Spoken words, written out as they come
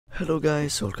Hello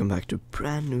guys, welcome back to a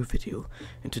brand new video,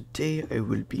 and today I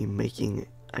will be making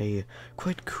a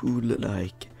quite cool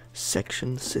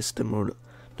section system, or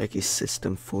like a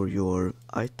system for your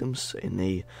items in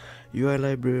a UI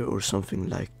library or something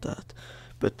like that.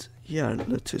 But yeah,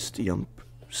 let's just jump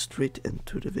straight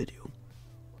into the video.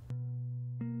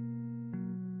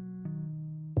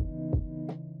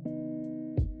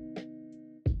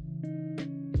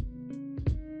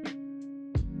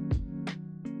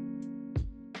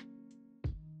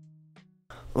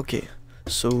 Okay,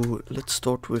 so let's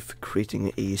start with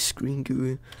creating a Screen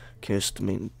Gui. Can just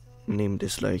name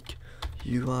this like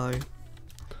UI.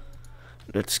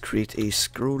 Let's create a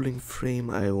scrolling frame.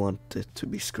 I want it to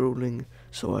be scrolling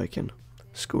so I can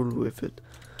scroll with it.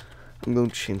 I'm going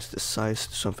to change the size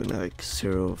to something like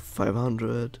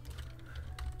 0.500.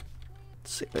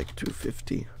 Let's say like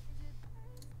 250.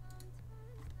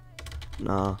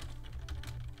 Nah.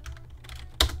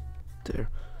 There.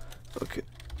 Okay.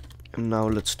 And now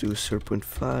let's do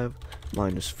 0.5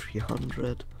 minus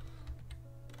 300.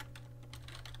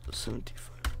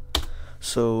 75.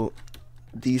 So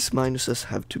these minuses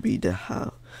have to be the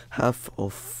half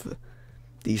of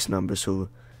these numbers, so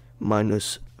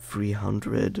minus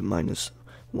 300 minus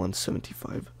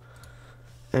 175.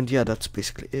 And yeah, that's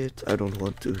basically it. I don't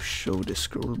want to show the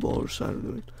scroll bar, so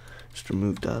I'll just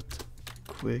remove that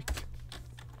quick.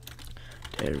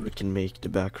 There, we can make the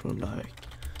background like,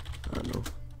 I don't know,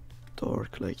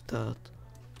 dark like that.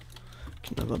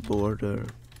 Can have a border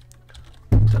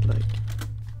that like,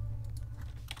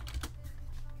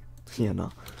 yeah,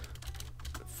 no,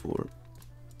 for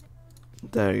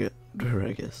there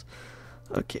I guess.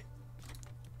 Okay,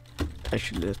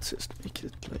 actually let's just make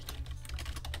it like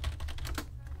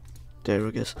there, I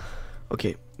guess.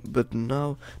 Okay, but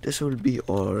now this will be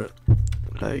our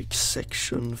like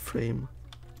section frame,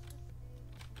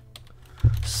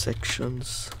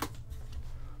 sections.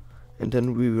 And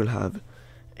then we will have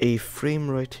a frame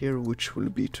right here, which will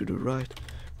be to the right.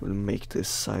 We'll make this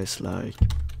size like,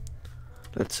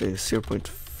 let's say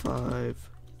 0.5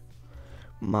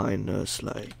 minus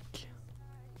like,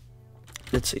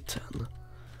 let's say 10,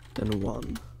 then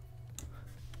 1.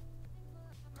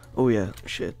 Oh yeah,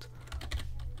 shit.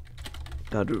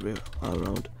 The other way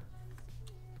around.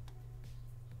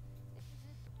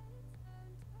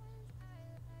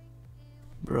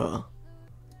 Bruh.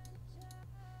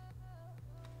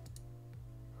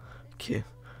 Okay,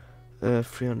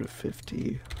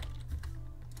 350,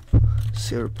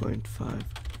 0.5.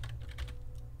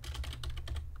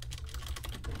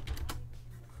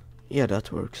 Yeah,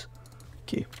 that works.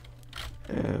 Okay,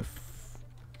 6.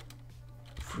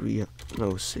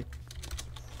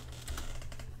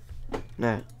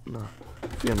 No,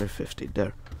 350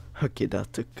 there. Okay,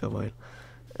 that took a while.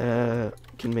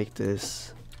 Can make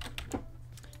this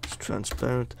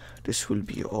transparent. This will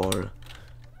be our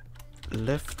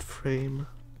left frame,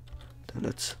 then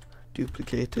let's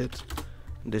duplicate it.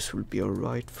 This will be our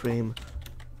right frame,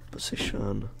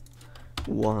 position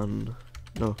 1,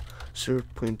 no,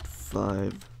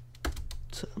 0.5,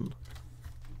 10.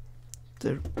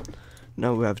 There.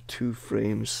 Now we have 2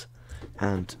 frames,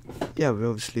 and yeah, we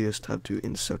obviously just have to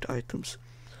insert items.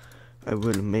 I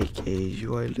will make a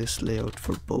UI list layout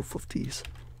for both of these.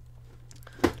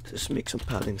 Just make some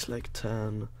paddings like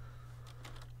 10.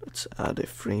 Let's add a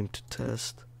frame to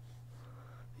test.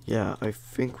 Yeah, I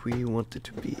think we want it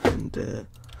to be in the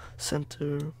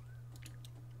center.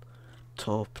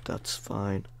 Top, that's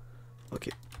fine.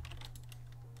 Okay.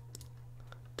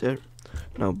 There.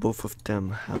 Now both of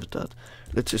them have that.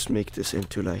 Let's just make this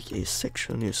into like a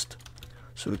section, just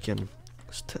so we can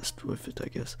just test with it, I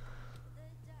guess.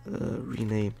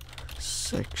 Rename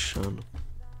section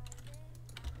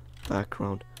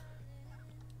background.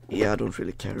 Yeah, I don't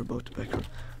really care about the background.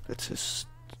 Let's just,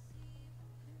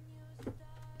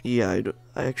 yeah,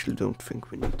 I actually don't think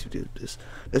we need to do this.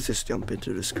 Let's just jump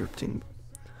into the scripting.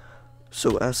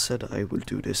 So as said, I will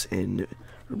do this in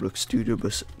Roblox Studio,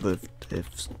 but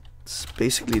it's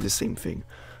basically the same thing.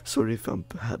 Sorry if I'm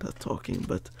bad at talking,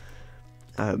 but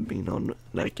I've been on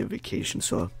like a vacation,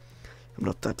 so I'm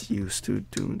not that used to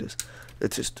doing this.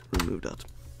 Let's just remove that.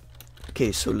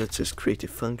 Okay, so let's just create a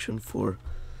function for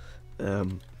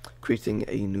creating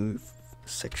a new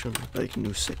section, like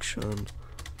new section.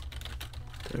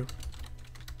 There.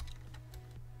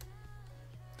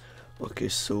 Okay,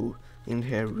 so in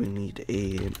here we need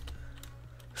a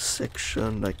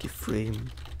section, like a frame.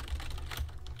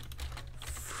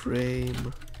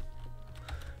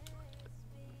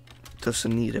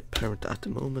 Doesn't need a parent at the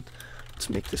moment. Let's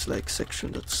make this like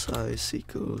section dot size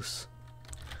equals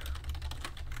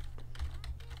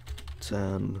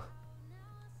 10.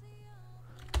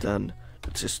 Then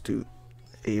let's just do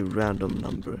a random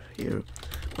number here,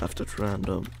 after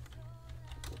random.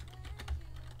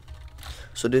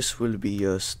 So this will be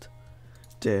just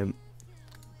the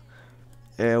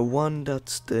one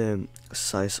that's the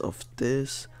size of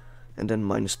this, and then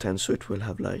 -10, so it will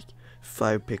have like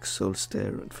 5 pixels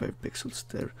there and 5 pixels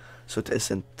there. So it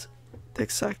isn't the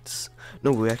exact.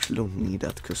 No, we actually don't need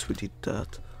that because we did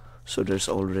that. So there's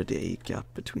already a gap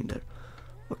between there.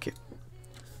 Okay.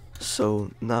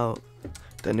 So now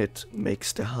then it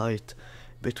makes the height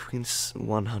between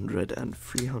 100 and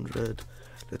 300.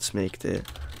 Let's make the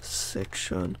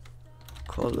section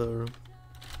color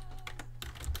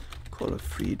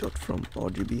 3 dot from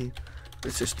RGB.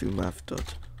 Let's just do math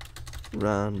dot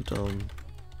random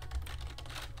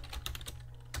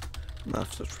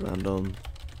math dot random.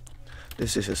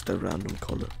 This is just a random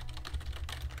color.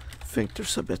 I think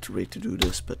there's a better way to do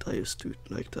this, but I just do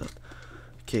it like that.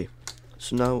 Okay,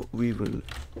 so now we will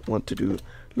want to do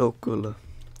local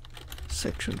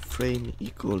section frame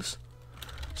equals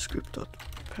script dot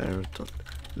parent dot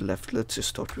left. Let's just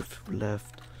start with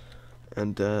left,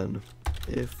 and then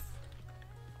if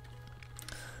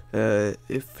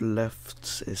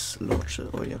left is larger,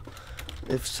 oh yeah,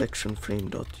 if section frame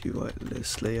dot UI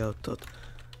list layout dot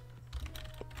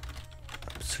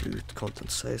absolute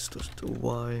content size dot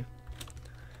y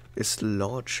is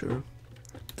larger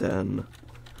than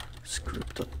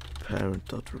script dot parent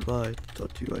dot right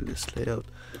dot UI list layout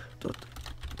dot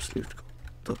absolute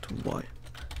dot y,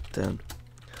 then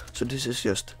so this is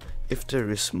just if there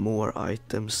is more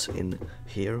items in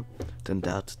here than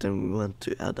that, then we want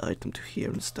to add item to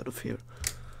here instead of here.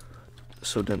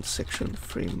 So then section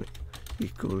frame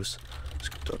equals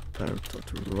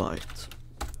script.parent.right.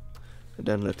 And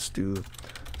then let's do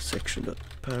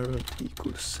section.parent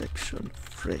equals section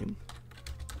frame.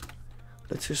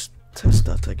 Let's just test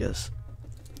that, I guess.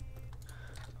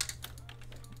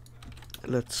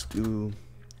 Let's do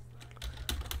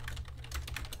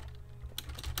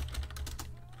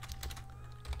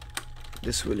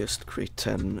this will just create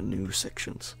 10 new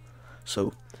sections.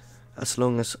 So as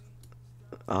long as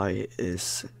I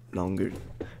is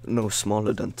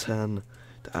smaller than 10,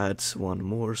 it adds one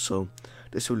more. So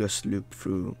this will just loop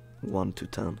through 1 to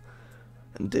 10,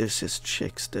 and this just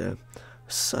checks the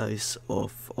size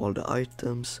of all the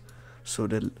items. So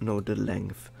the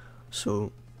length.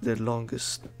 So the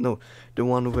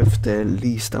one with the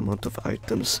least amount of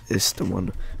items is the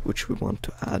one which we want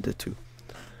to add it to.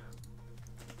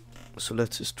 So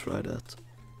let's just try that.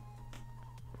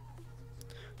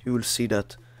 You will see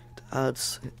that it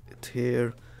adds it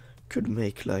here. Could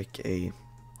make like a,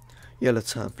 yeah,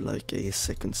 let's have like a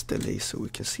second's delay so we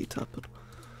can see it happen.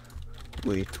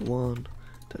 Wait 1,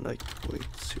 then like wait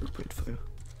 0.5.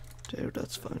 There,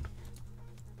 that's fine.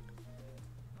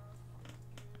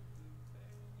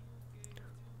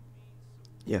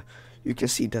 Yeah, you can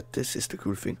see that this is the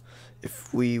cool thing.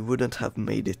 If we wouldn't have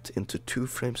made it into 2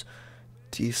 frames,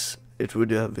 it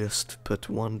would have just put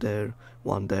one there,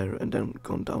 and then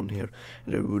gone down here,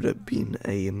 and there would have been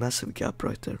a massive gap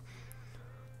right there.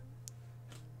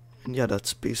 And yeah,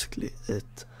 that's basically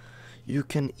it. You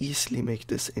can easily make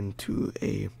this into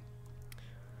a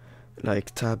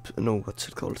like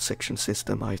section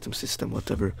system, item system,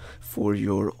 whatever, for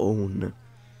your own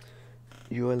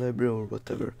UI library or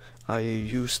whatever. I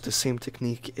use the same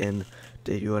technique in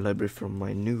the UI library from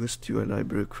my newest UI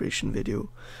library creation video.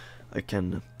 I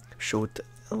can show it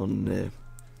on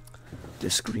the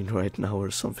screen right now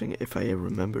or something if I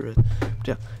remember it. But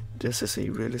yeah, this is a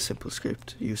really simple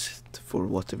script. Use it for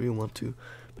whatever you want to.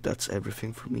 But that's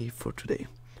everything for me for today.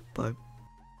 Bye.